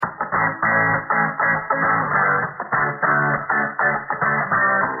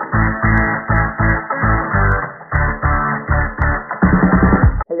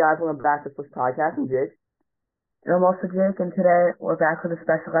guys. Welcome back to the Push Podcast. I'm Jake. And I'm also Jake, and today we're back with a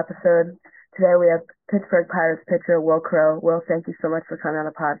special episode. Today we have Pittsburgh Pirates pitcher Will Crowe. Will, thank you so much for coming on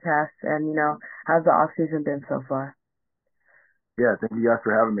the podcast. And, how's the off season been so far? Yeah, thank you guys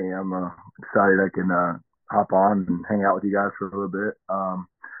for having me. I'm excited I can hop on and hang out with you guys for a little bit. Off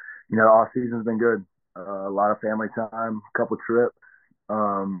season's been good. A lot of family time, a couple trips,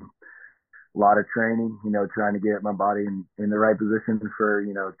 a lot of training. Trying to get my body in the right position for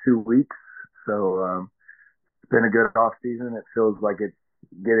 2 weeks. So it's been a good off season. It feels like it's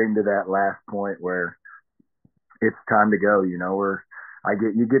getting to that last point where it's time to go. You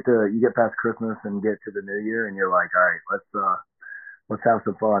get past Christmas and get to the New Year, and you're like, all right, let's have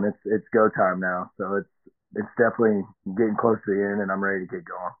some fun. It's go time now. So it's definitely getting close to the end, and I'm ready to get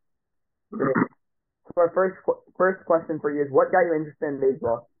going. Great. So my first question for you is, what got you interested in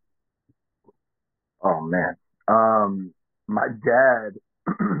baseball? Oh man, my dad,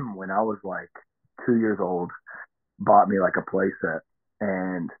 when I was like 2 years old, bought me like a play set,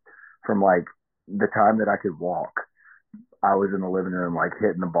 and from like the time that I could walk, I was in the living room like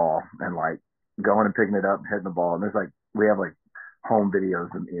hitting the ball and like going and picking it up and hitting the ball. And there's like we have like home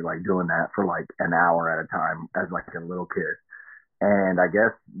videos of me like doing that for like an hour at a time as like a little kid. And I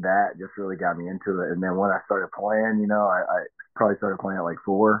guess that just really got me into it. And then when I started playing, I probably started playing at like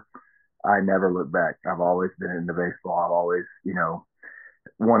 4. I never looked back. I've always been into baseball. I've always,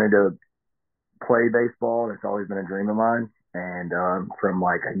 wanted to play baseball. It's always been a dream of mine. And from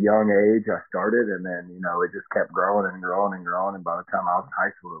like a young age, I started, and then it just kept growing and growing and growing. And by the time I was in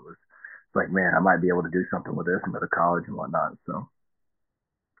high school, it was like, man, I might be able to do something with this and go to college and whatnot. So,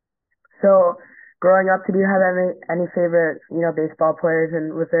 growing up, did you have any favorite, baseball players,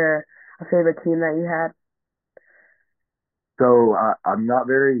 and was there a favorite team that you had? I'm not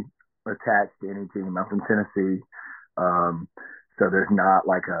very attached to any team. I'm from Tennessee, um, so there's not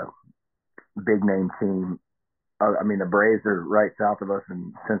like a big name team. I mean, the Braves are right south of us,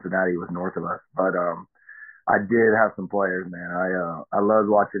 and Cincinnati was north of us. But I did have some players, man. I loved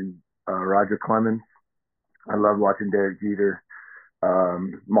watching Roger Clemens. I loved watching Derek Jeter.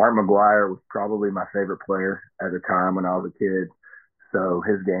 Mark McGuire was probably my favorite player at the time when I was a kid. So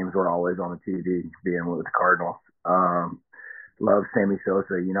his games were always on the TV, being with the Cardinals. Love Sammy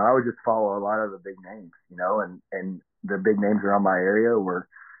Sosa. I would just follow a lot of the big names, and the big names around my area were,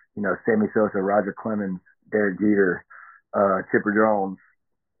 Sammy Sosa, Roger Clemens, Derek Jeter, Chipper Jones,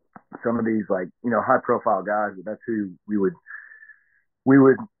 some of these like, high profile guys, but that's who we would,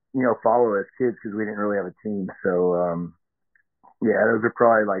 follow as kids because we didn't really have a team. So, yeah, those are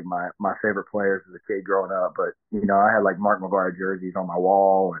probably like my favorite players as a kid growing up. But, I had like Mark McGuire jerseys on my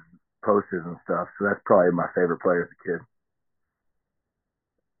wall and posters and stuff. So that's probably my favorite player as a kid.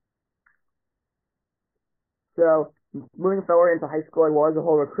 So, moving forward into high school, what was the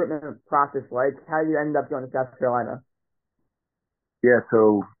whole recruitment process like? How did you end up going to South Carolina? Yeah,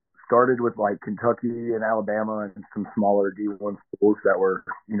 so started with like Kentucky and Alabama and some smaller D1 schools that were,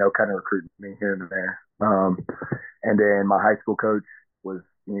 kind of recruiting me here and there. And then my high school coach was,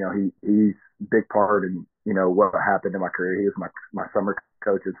 he's a big part in, what happened in my career. He was my summer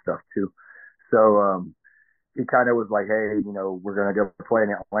coach and stuff too. So, he kind of was like, hey, we're going to go play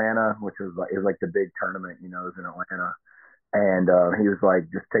in Atlanta, which was like, it was like the big tournament, it was in Atlanta. And he was like,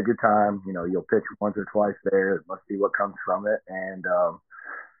 just take your time. You'll pitch once or twice there. Let's see what comes from it. And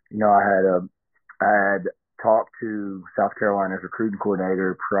you know, I had a I had talked to South Carolina's recruiting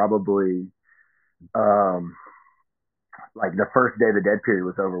coordinator probably um, like the first day the dead period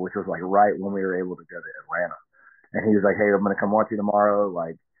was over, which was like right when we were able to go to Atlanta. And he was like, "Hey, I'm gonna come watch you tomorrow.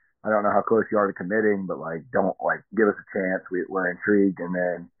 Like, I don't know how close you are to committing, but like, don't like give us a chance. We're intrigued." And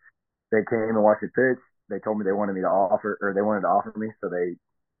then they came and watched the pitch. They told me they wanted me to offer, or they wanted to offer me, so they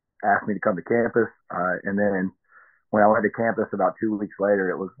asked me to come to campus. And then when I went to campus about 2 weeks later,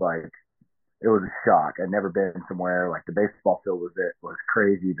 it was a shock. I'd never been somewhere like the baseball field was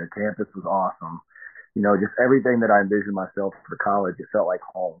crazy. The campus was awesome. Just everything that I envisioned myself for college, it felt like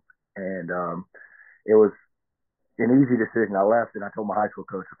home. And it was an easy decision. I left and I told my high school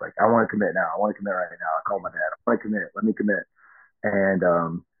coach, like, I want to commit now. I want to commit right now. I called my dad. I want to commit. Let me commit. And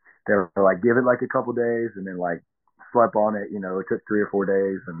they were like, give it like a couple days, and then like slept on it. It took 3 or 4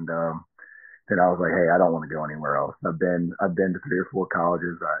 days, and then I was like, hey, I don't want to go anywhere else. I've been to 3 or 4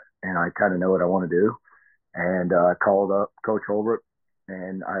 colleges, and I kind of know what I want to do. And I called up Coach Holbrook,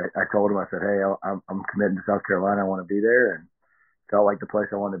 and I told him, I said, hey, I'm committing to South Carolina. I want to be there, and felt like the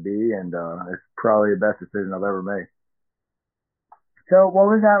place I want to be, and it's probably the best decision I've ever made. So, what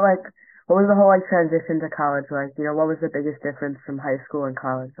was that like? What was the whole like transition to college like? What was the biggest difference from high school and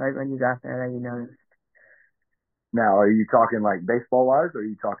college, like when you got there that you noticed? Now, are you talking like baseball wise, or are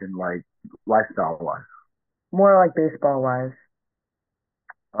you talking like lifestyle wise? More like baseball wise.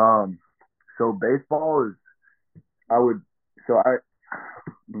 Um, so baseball is, I would, so I,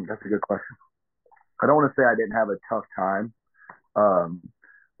 that's a good question. I don't want to say I didn't have a tough time, um,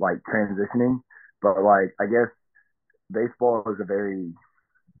 like transitioning, but like I guess baseball is a very,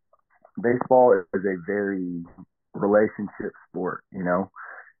 baseball is a very relationship sport. You know,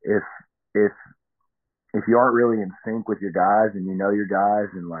 if if if you aren't really in sync with your guys and you know your guys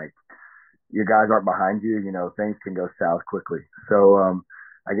and like your guys aren't behind you, you know, things can go south quickly. So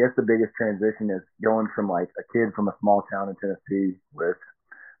I guess the biggest transition is going from like a kid from a small town in Tennessee with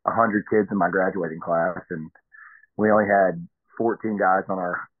 100 kids in my graduating class, and we only had 14 guys on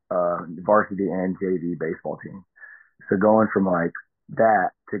our varsity and JV baseball team. So going from like that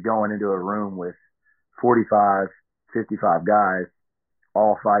to going into a room with 45, 55 guys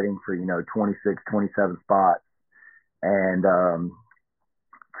all fighting for, you know, 26, 27 spots, and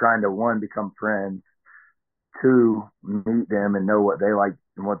trying to one, become friends, two, meet them and know what they like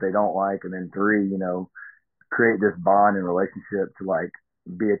and what they don't like, and then three, you know, create this bond and relationship to like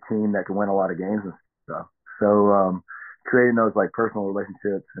be a team that can win a lot of games and stuff. So creating those like personal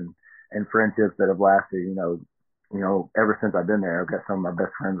relationships and friendships that have lasted, ever since I've been there. I've got some of my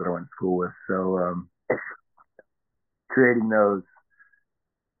best friends that I went to school with. So creating those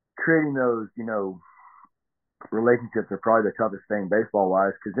creating those, relationships are probably the toughest thing baseball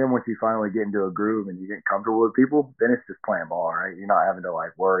wise, because then once you finally get into a groove and you get comfortable with people, then it's just playing ball, right? You're not having to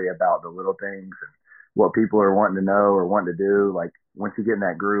like worry about the little things and what people are wanting to know or wanting to do. Like once you get in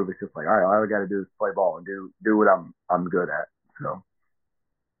that groove, it's just like, all right, all I got to do is play ball and do what I'm good at. So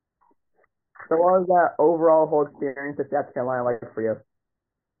So what was that overall whole experience at South Carolina like for you?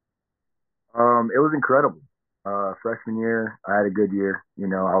 it was incredible. Freshman year, I had a good year.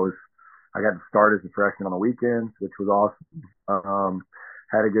 I got to start as a freshman on the weekends, which was awesome.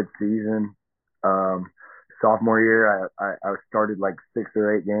 Had a good season. Um, Sophomore year, I started like 6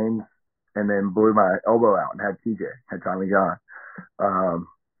 or 8 games, and then blew my elbow out and had TJ, had Tommy John.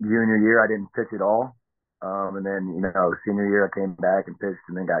 Junior year, I didn't pitch at all. And then, senior year, I came back and pitched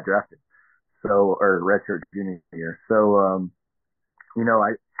and then got drafted. So, or redshirt junior year. So,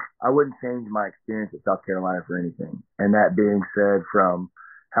 I wouldn't change my experience at South Carolina for anything. And that being said, from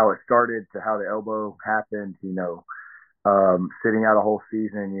how it started to how the elbow happened, sitting out a whole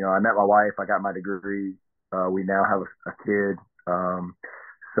season, I met my wife, I got my degree. We now have a kid.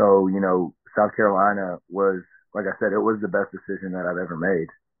 So, South Carolina was, like I said, it was the best decision that I've ever made.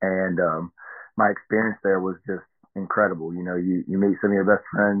 And my experience there was just incredible. You meet some of your best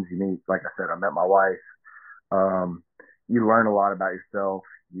friends. You meet, like I said, I met my wife. Um, you learn a lot about yourself.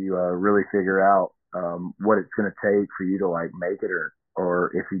 You really figure out what it's going to take for you to like make it,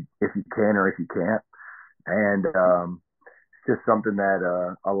 or if you can or if you can't. And it's just something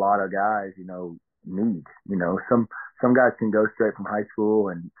that a lot of guys, need. Some guys can go straight from high school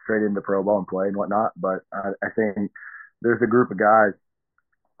and straight into pro ball and play and whatnot, but I think there's a group of guys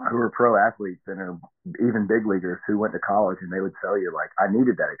who are pro athletes and are even big leaguers who went to college, and they would tell you like, I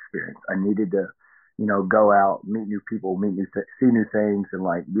needed that experience. I needed to, go out, meet new people, see new things, and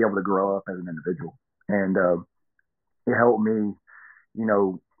like be able to grow up as an individual. And it helped me, you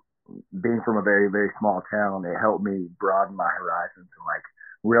know, being from a very very small town. It helped me broaden my horizons and like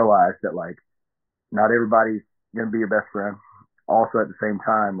realize that like not everybody's gonna be your best friend. Also at the same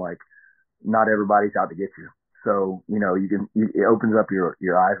time, like not everybody's out to get you. So, it opens up your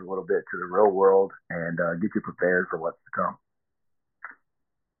eyes a little bit to the real world and get you prepared for what's to come.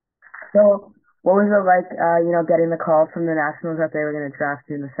 So, what was it like, getting the call from the Nationals that they were going to draft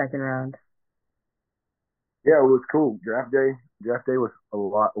you in the second round? Yeah, it was cool. Draft day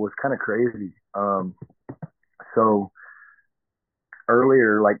was kind of crazy. So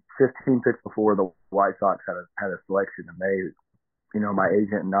earlier, like 15 picks before, the White Sox had a selection, and my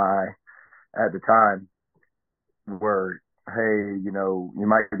agent and I at the time were, hey, you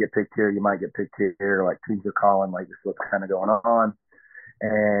might get picked here, you might get picked here. Like teams are calling, like this is what's kind of going on,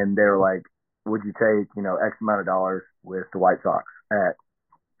 and they were like, would you take, X amount of dollars with the White Sox at,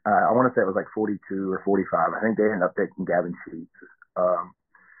 I want to say it was like 42 or 45. I think they ended up taking Gavin Sheets. Um,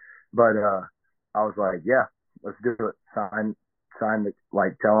 but I was like, yeah, let's do it. Sign the,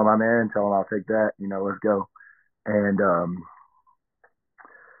 like, tell him I'm in, tell him I'll take that, let's go. And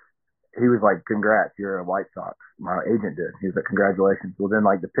he was like, congrats, you're a White Sox. My agent did. He was like, congratulations. Well, then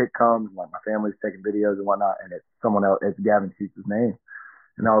like the pick comes, like my family's taking videos and whatnot, and it's someone else, it's Gavin Sheets' name.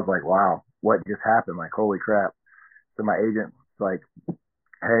 And I was like, wow, what just happened? Like, holy crap. So my agent's like,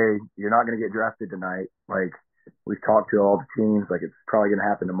 hey, you're not going to get drafted tonight. Like, we've talked to all the teams. Like, it's probably going to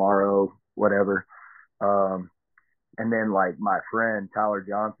happen tomorrow, whatever. Um, And then like my friend Tyler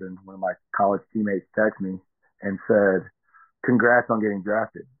Johnson, one of my college teammates, texted me and said, "Congrats on getting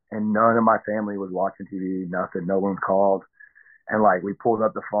drafted." And none of my family was watching TV, nothing. No one called. And like we pulled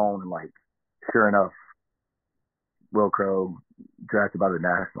up the phone and like, sure enough, Will Crowe drafted by the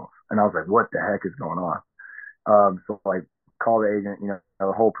Nationals. And I was like, what the heck is going on? So like call the agent,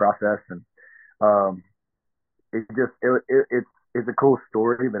 the whole process. And um, it just, it's a cool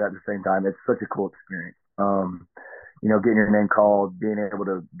story, but at the same time, it's such a cool experience. Getting your name called, being able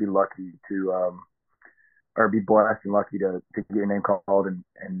to be lucky to, or be blessed and lucky to get your name called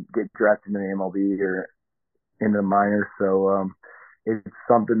and get drafted in the MLB or in the minors. So it's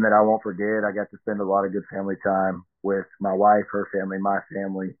something that I won't forget. I got to spend a lot of good family time with my wife, her family, my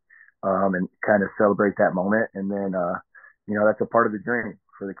family, and kind of celebrate that moment. And then, that's a part of the journey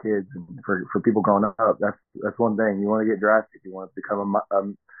for the kids and for people growing up. That's one thing. You want to get drafted. You want to become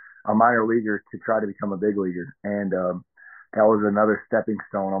a minor leaguer to try to become a big leaguer. And that was another stepping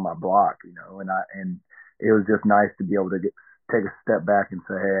stone on my block, and it was just nice to be able to take a step back and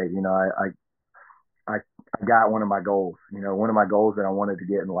say, hey, I I got one of my goals. One of my goals that I wanted to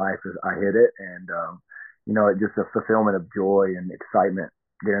get in life is I hit it, and it just a fulfillment of joy and excitement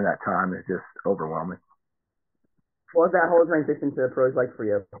during that time is just overwhelming. What was that whole transition to the pros like for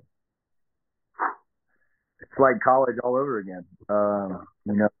you? It's like college all over again.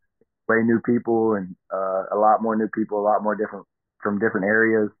 Way new people and a lot more new people, a lot more different from different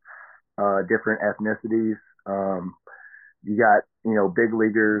areas, different ethnicities. You got big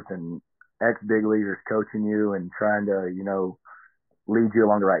leaguers and ex big leaguers coaching you and trying to lead you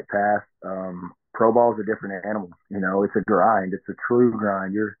along the right path. Pro ball is a different animal. It's a grind. It's a true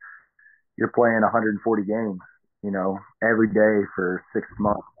grind. You're playing 140 games, every day for 6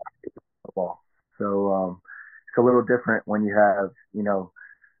 months. Football. So it's a little different when you have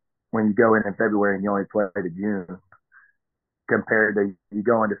when you go in February and you only play to June compared to you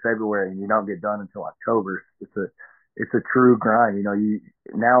go into February and you don't get done until October. It's a true grind. You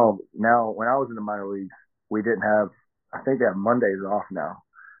now when I was in the minor leagues, we didn't have. I think they have Mondays off now.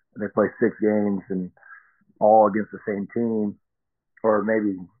 They play 6 games and all against the same team, or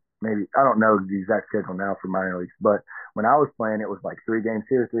maybe I don't know the exact schedule now for minor leagues. But when I was playing, it was like 3 games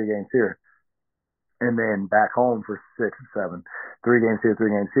here, 3 games here, and then back home for 6 and 7, 3 games here, 3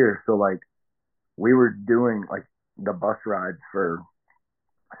 games here. So like we were doing like the bus rides for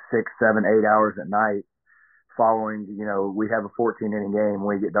 6, 7, 8 hours at night following, we have a 14 inning game.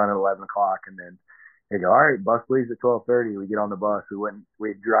 We get done at 11 o'clock, and then they go, all right, bus leaves at 12:30. We get on the bus.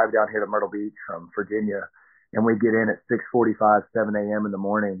 We drive down here to Myrtle Beach from Virginia, and we get in at 6:45, 7 a.m. in the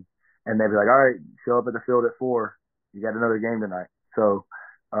morning, and they'd be like, all right, show up at the field at 4. You got another game tonight. So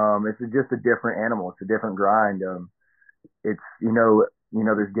it's just a different animal. It's a different grind. It's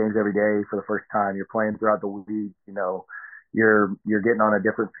there's games every day for the first time. You're playing throughout the week. You're getting on a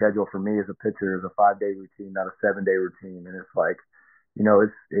different schedule. For me as a pitcher, it's a 5-day routine, not a 7-day routine. And it's like,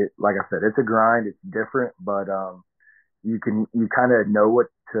 like I said, it's a grind. It's different, but you kind of know what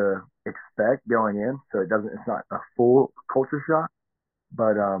to expect going in, so it's not a full culture shock,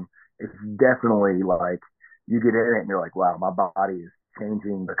 but it's definitely like you get in it and you're like, wow, my body is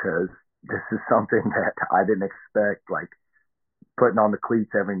changing because this is something that I didn't expect. Like putting on the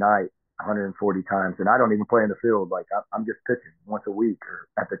cleats every night 140 times, and I don't even play in the field. Like I'm just pitching once a week or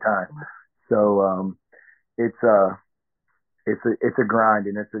at the time. So it's a grind,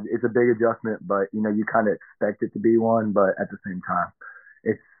 and it's a big adjustment, but you kind of expect it to be one, but at the same time,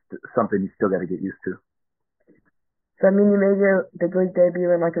 it's something you still got to get used to. So, I mean, you made your big league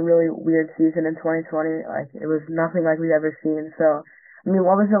debut in like a really weird season in 2020. Like it was nothing like we've ever seen. So, I mean,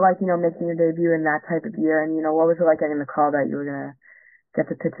 what was it like, making your debut in that type of year? And, what was it like getting the call that you were going to get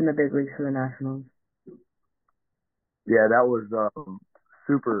to pitch in the big leagues for the Nationals? Yeah, that was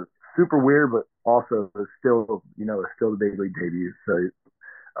super, super weird, but also it's still, it's still the big league debut. So it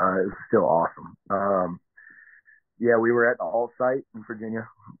was still awesome. Yeah, we were at the alt site in Virginia,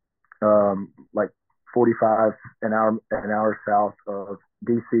 like 45 an hour south of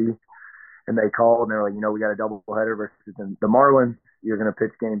DC, and they called and they're like, we got a doubleheader versus the Marlins. You're going to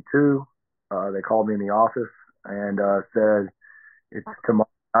pitch game 2. They called me in the office and said it's tomorrow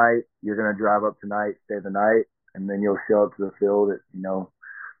night. You're going to drive up tonight, stay the night, and then you'll show up to the field at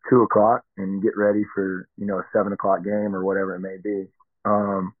 2 o'clock and get ready for a 7 o'clock game or whatever it may be.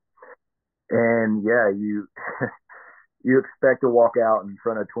 And yeah, you you expect to walk out in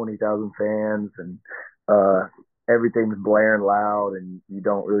front of 20,000 fans and everything's blaring loud and you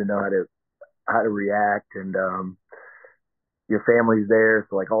don't really know how to react, and your family's there,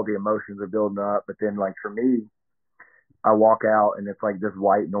 so like all the emotions are building up. But then like for me, I walk out and it's like this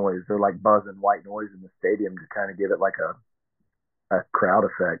white noise. They're like buzzing white noise in the stadium to kind of give it like a crowd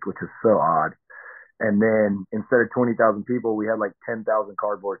effect, which is so odd. And then instead of 20,000 people, we had like 10,000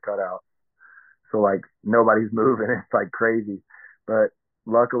 cardboard cutouts. So like nobody's moving. It's like crazy. But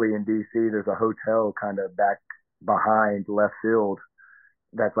luckily in DC, there's a hotel kind of back behind left field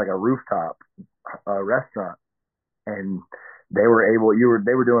that's like a rooftop restaurant, and they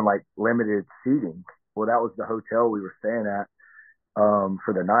were doing like limited seating. Well, that was the hotel we were staying at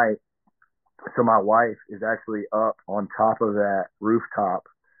for the night. So my wife is actually up on top of that rooftop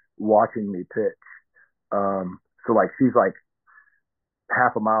watching me pitch. So like she's like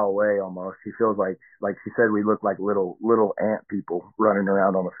half a mile away almost. She feels like she said we look like little ant people running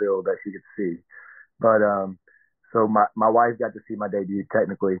around on the field that she could see. But so my wife got to see my debut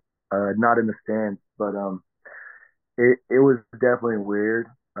technically, not in the stands, but it was definitely weird,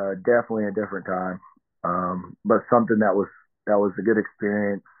 definitely a different time, but something that was a good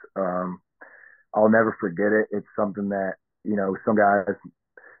experience. I'll never forget it. It's something that some guys.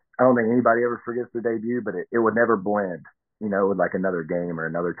 I don't think anybody ever forgets their debut, but it would never blend, with like another game or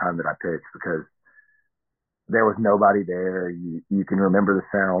another time that I pitched because there was nobody there. You can remember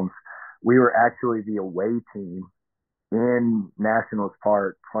the sounds. We were actually the away team in Nationals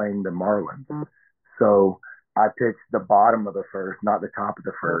Park playing the Marlins. So I pitched the bottom of the first, not the top of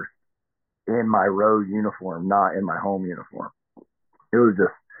the first, in my road uniform, not in my home uniform. It was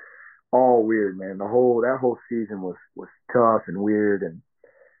just all weird, man. That whole season was tough and weird, and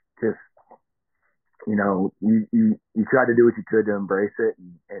just you tried to do what you could to embrace it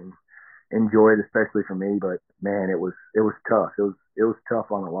and enjoy it, especially for me. But man, it was tough. It was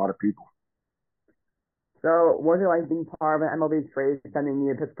tough on a lot of people. So, what was it like being part of an MLB trade sending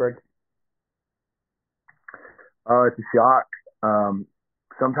you to Pittsburgh? It's a shock.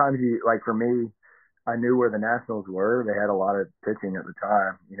 Sometimes like for me, I knew where the Nationals were. They had a lot of pitching at the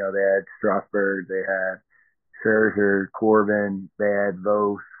time. They had Strasburg, they had Scherzer, Corbin, they had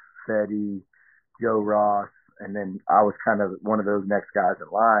Vos, Fetty, Joe Ross, and then I was kind of one of those next guys in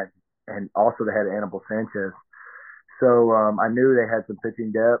line. And also they had Anibal Sanchez. So I knew they had some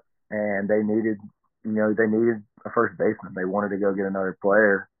pitching depth, and they needed a first baseman. They wanted to go get another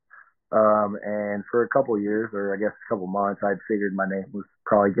player. And for a couple of years, or I guess a couple of months, I'd figured my name was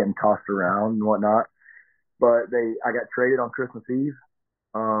probably getting tossed around and whatnot. But I got traded on Christmas Eve.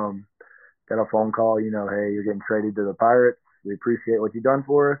 Um, got a phone call, hey, you're getting traded to the Pirates. We appreciate what you've done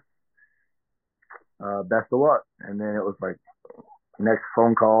for us. Best of luck. And then it was like next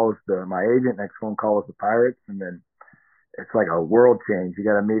phone call is my agent. Next phone call is the Pirates, and then it's like a world change. You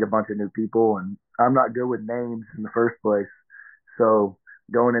got to meet a bunch of new people, and I'm not good with names in the first place. So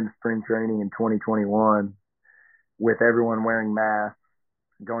going into spring training in 2021 with everyone wearing masks,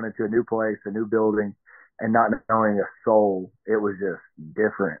 going into a new place, a new building, and not knowing a soul, it was just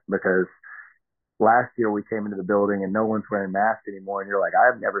different because last year we came into the building and no one's wearing masks anymore. And you're like,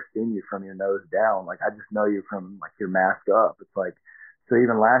 I've never seen you from your nose down. Like, I just know you from like your mask up. It's like, so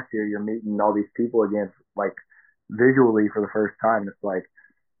even last year you're meeting all these people again, like visually for the first time. It's like,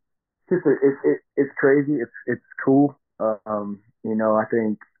 it's crazy. It's cool. I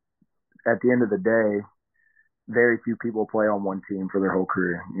think at the end of the day, very few people play on one team for their whole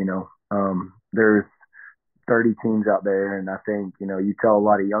career. There's 30 teams out there, and I think you tell a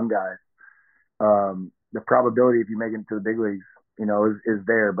lot of young guys, the probability if you make it to the big leagues, is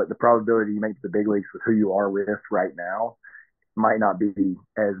there, but the probability you make it to the big leagues with who you are with right now might not be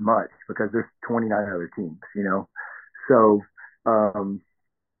as much because there's 29 other teams. So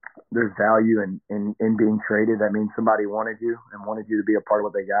there's value in being traded. That means somebody wanted you and wanted you to be a part of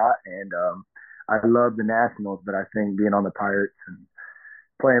what they got. And I love the Nationals, but I think being on the Pirates and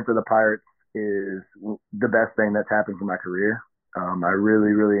playing for the Pirates is the best thing that's happened for my career. I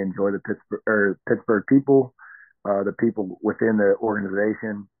really, really enjoy the Pittsburgh people, the people within the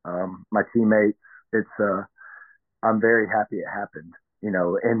organization, my teammates. I'm very happy it happened.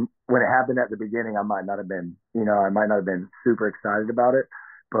 And when it happened at the beginning, I might not have been super excited about it,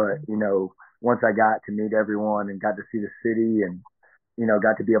 but once I got to meet everyone and got to see the city and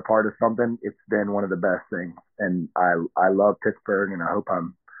got to be a part of something, it's been one of the best things. And I love Pittsburgh, and I hope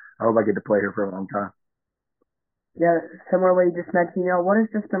I get to play here for a long time. Yeah, similar what you just mentioned, what has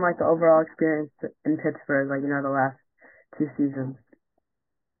just been like the overall experience in Pittsburgh, like, the last 2 seasons?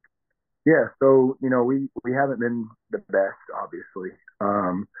 Yeah, so we haven't been the best, obviously.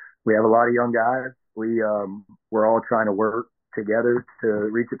 We have a lot of young guys. We're all trying to work together to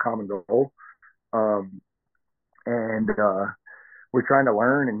reach a common goal, and we're trying to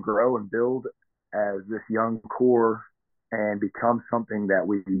learn and grow and build as this young core and become something that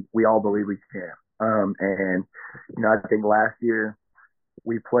we all believe we can. And I think last year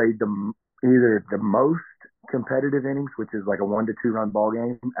we played either the most competitive innings, which is like a 1 to 2 run ball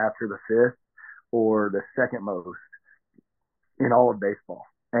game after the fifth, or the second most in all of baseball.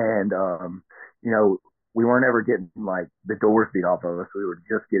 And you know, we weren't ever getting like the doors beat off of us. We were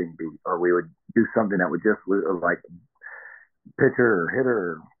just getting beat, or we would do something that would just like pitcher or hitter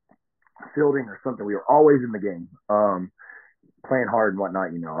or fielding or something. We were always in the game, playing hard and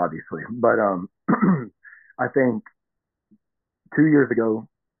whatnot, obviously. But I think 2 years ago,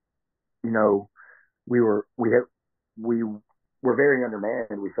 you know, we were very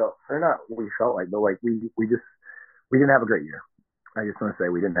undermanned. We felt, or not, we felt like, but like we didn't have a great year. I just want to say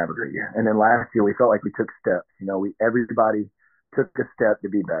we didn't have a great year. And then last year we felt like we took steps. Everybody took a step to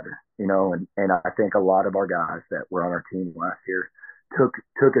be better. And I think a lot of our guys that were on our team last year took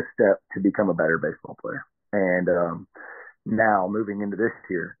a step to become a better baseball player. And now moving into this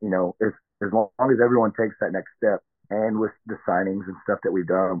year, as long as everyone takes that next step, and with the signings and stuff that we've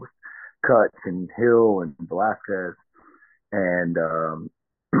done with Cuts and Hill and Velasquez and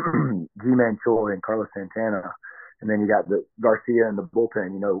G-Man Choi and Carlos Santana, and then you got the Garcia and the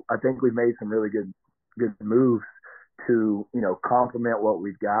bullpen. I think we've made some really good moves to complement what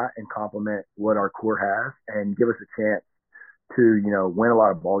we've got and complement what our core has, and give us a chance to win a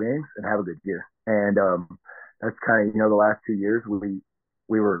lot of ball games and have a good year. And that's kind of the last 2 years we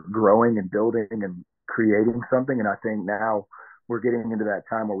were growing and building and creating something, and I think now we're getting into that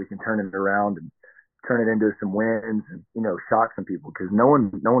time where we can turn it around and turn it into some wins and shock some people, because no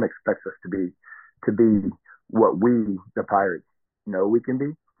one expects us to be what we, the Pirates, know we can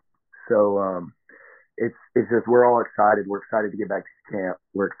be. So it's just, we're all excited. We're excited to get back to camp.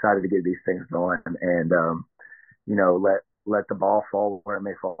 We're excited to get these things going, and let the ball fall where it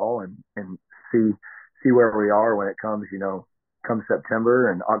may fall, and see where we are when it comes come September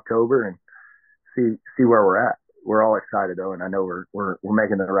and October, and see where we're at. We're all excited though, and I know we're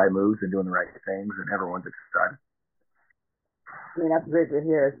making the right moves and doing the right things, and everyone's excited. I mean, that's great to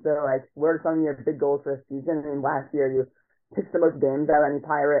hear. So, like, what are some of your big goals for the season? I mean, last year you pitched the most games out of any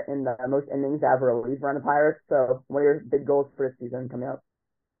Pirate and the most innings out of a reliever on the Pirates. So, what are your big goals for the season coming up?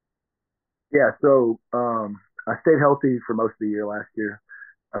 Yeah, so I stayed healthy for most of the year last year.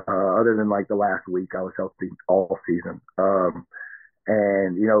 Other than like the last week, I was healthy all season.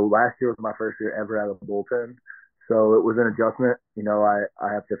 And last year was my first year ever out of the bullpen, so it was an adjustment.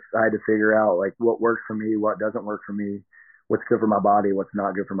 I had to figure out like what works for me, what doesn't work for me, what's good for my body, what's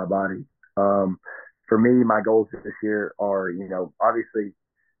not good for my body. For me, my goals this year are obviously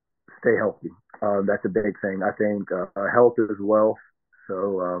stay healthy. That's a big thing. I think health is wealth.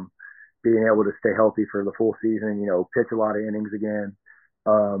 So being able to stay healthy for the full season, pitch a lot of innings again,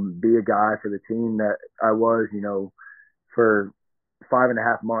 be a guy for the team that I was, for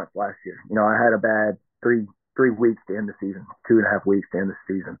 5.5 months last year. I had a bad three weeks to end the season, 2.5 weeks to end the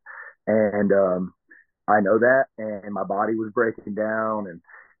season. And I know that, and my body was breaking down, and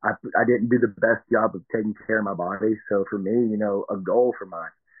I didn't do the best job of taking care of my body. So for me, a goal for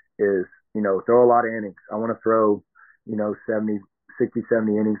mine is, throw a lot of innings. I want to throw, 60,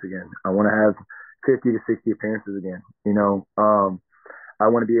 70 innings again. I want to have 50 to 60 appearances again. I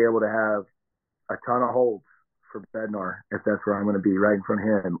want to be able to have a ton of holds for Bednar, if that's where I'm going to be, right in front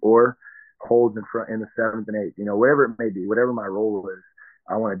of him, or holds in the seventh and eighth, whatever it may be, whatever my role is.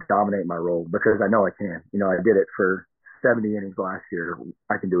 I want to dominate my role because I know I can. I did it for 70 innings last year.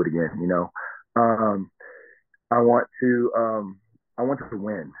 I can do it again. I want to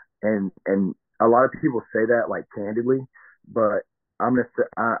win, and a lot of people say that like candidly, but I'm gonna say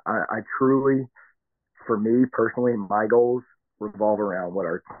I truly, for me personally, my goals revolve around what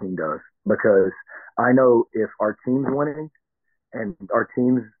our team does, because I know if our team's winning and our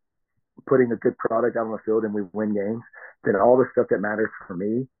team's putting a good product out on the field and we win games, then all the stuff that matters for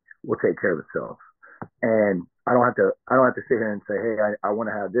me will take care of itself. And I don't have to sit here and say, hey, I want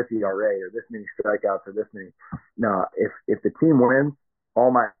to have this ERA or this many strikeouts or this many. No, if the team wins, all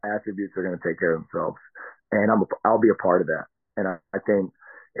my attributes are going to take care of themselves, and I'll be a part of that. And I think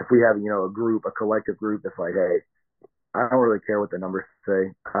if we have a collective group that's like, hey, I don't really care what the numbers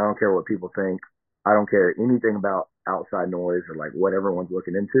say. I don't care what people think. I don't care anything about outside noise or like what everyone's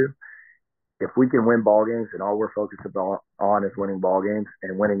looking into. If we can win ball games and all we're focused on is winning ball games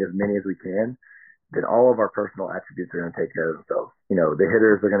and winning as many as we can, then all of our personal attributes are going to take care of themselves. The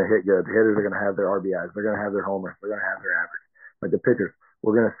hitters are going to hit good. The hitters are going to have their RBIs. They're going to have their homers. They're going to have their average. Like the pitchers,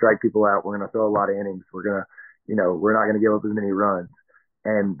 we're going to strike people out. We're going to throw a lot of innings. We're going to, we're not going to give up as many runs.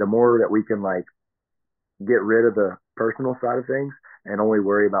 And the more that we can like get rid of the personal side of things and only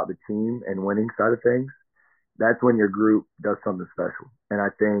worry about the team and winning side of things, that's when your group does something special. And I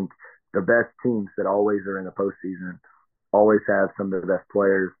think the best teams that always are in the postseason always have some of the best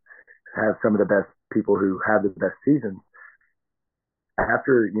players, have some of the best people who have the best seasons.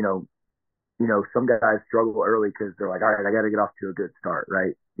 After some guys struggle early because they're like, all right, I got to get off to a good start,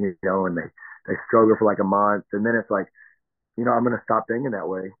 right? And they struggle for like a month, and then it's like, I'm going to stop thinking that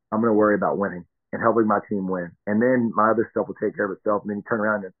way. I'm going to worry about winning and helping my team win, and then my other stuff will take care of itself. And then you turn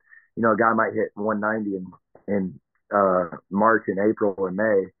around and a guy might hit 190 in March and April and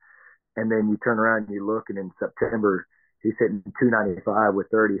May, and then you turn around and you look, and in September he's hitting 295 with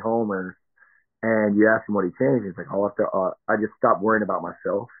 30 homers, and you ask him what he changed. He's like, I just stopped worrying about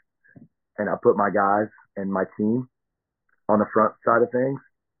myself, and I put my guys and my team on the front side of things,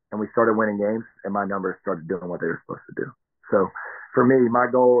 and we started winning games, and my numbers started doing what they were supposed to do. So for me, my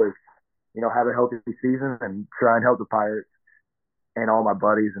goal is, have a healthy season and try and help the Pirates and all my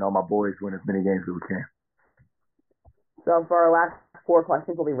buddies and all my boys win as many games as we can. So for our last four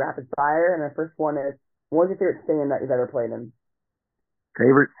questions will be rapid fire, and the first one is, what was your favorite stadium that you've ever played in?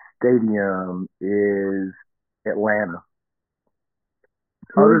 Favorite stadium is Atlanta.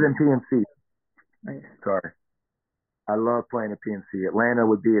 Other than PNC. Nice. Sorry. I love playing at PNC. Atlanta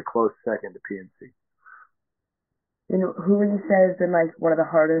would be a close second to PNC. Who would you say has been like some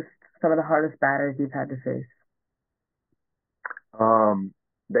of the hardest batters you've had to face?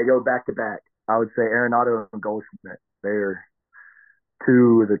 They go back to back. I would say Arenado and Goldschmidt. They're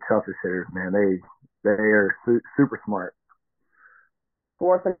two of the toughest hitters, man. They are super smart. Who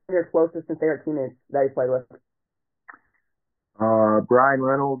are some of your closest and favorite teammates that you played with? Brian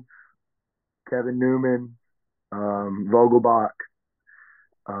Reynolds, Kevin Newman, Vogelbach,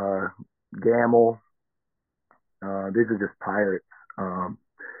 Gamble. These are just Pirates.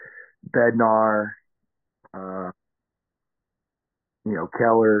 Bednar,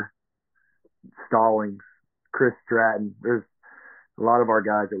 Keller, Stallings, Chris Stratton. There's a lot of our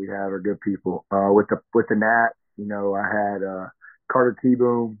guys that we have are good people. With the Nats, I had Carter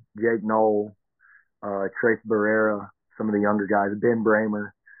Teboom, Jake Knoll, Trace Barrera, some of the younger guys, Ben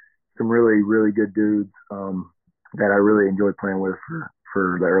Bramer, some really, really good dudes that I really enjoyed playing with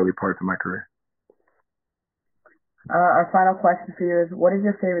for the early parts of my career. Our final question for you is, what is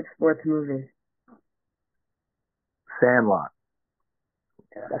your favorite sports movie? Sandlot.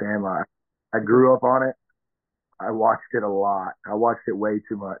 Sandlot. I grew up on it. I watched it a lot. I watched it way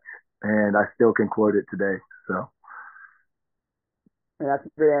too much, and I still can quote it today. So. And that's a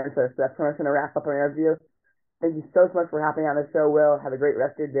great answer. So that's going to wrap up our interview. Thank you so much for hopping on the show, Will. Have a great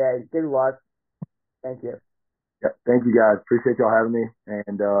rest of your day. Good luck. Thank you. Yep. Thank you, guys. Appreciate y'all having me.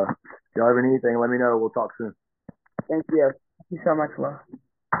 And if y'all have anything, let me know. We'll talk soon. Thank you. Thank you so much, Will.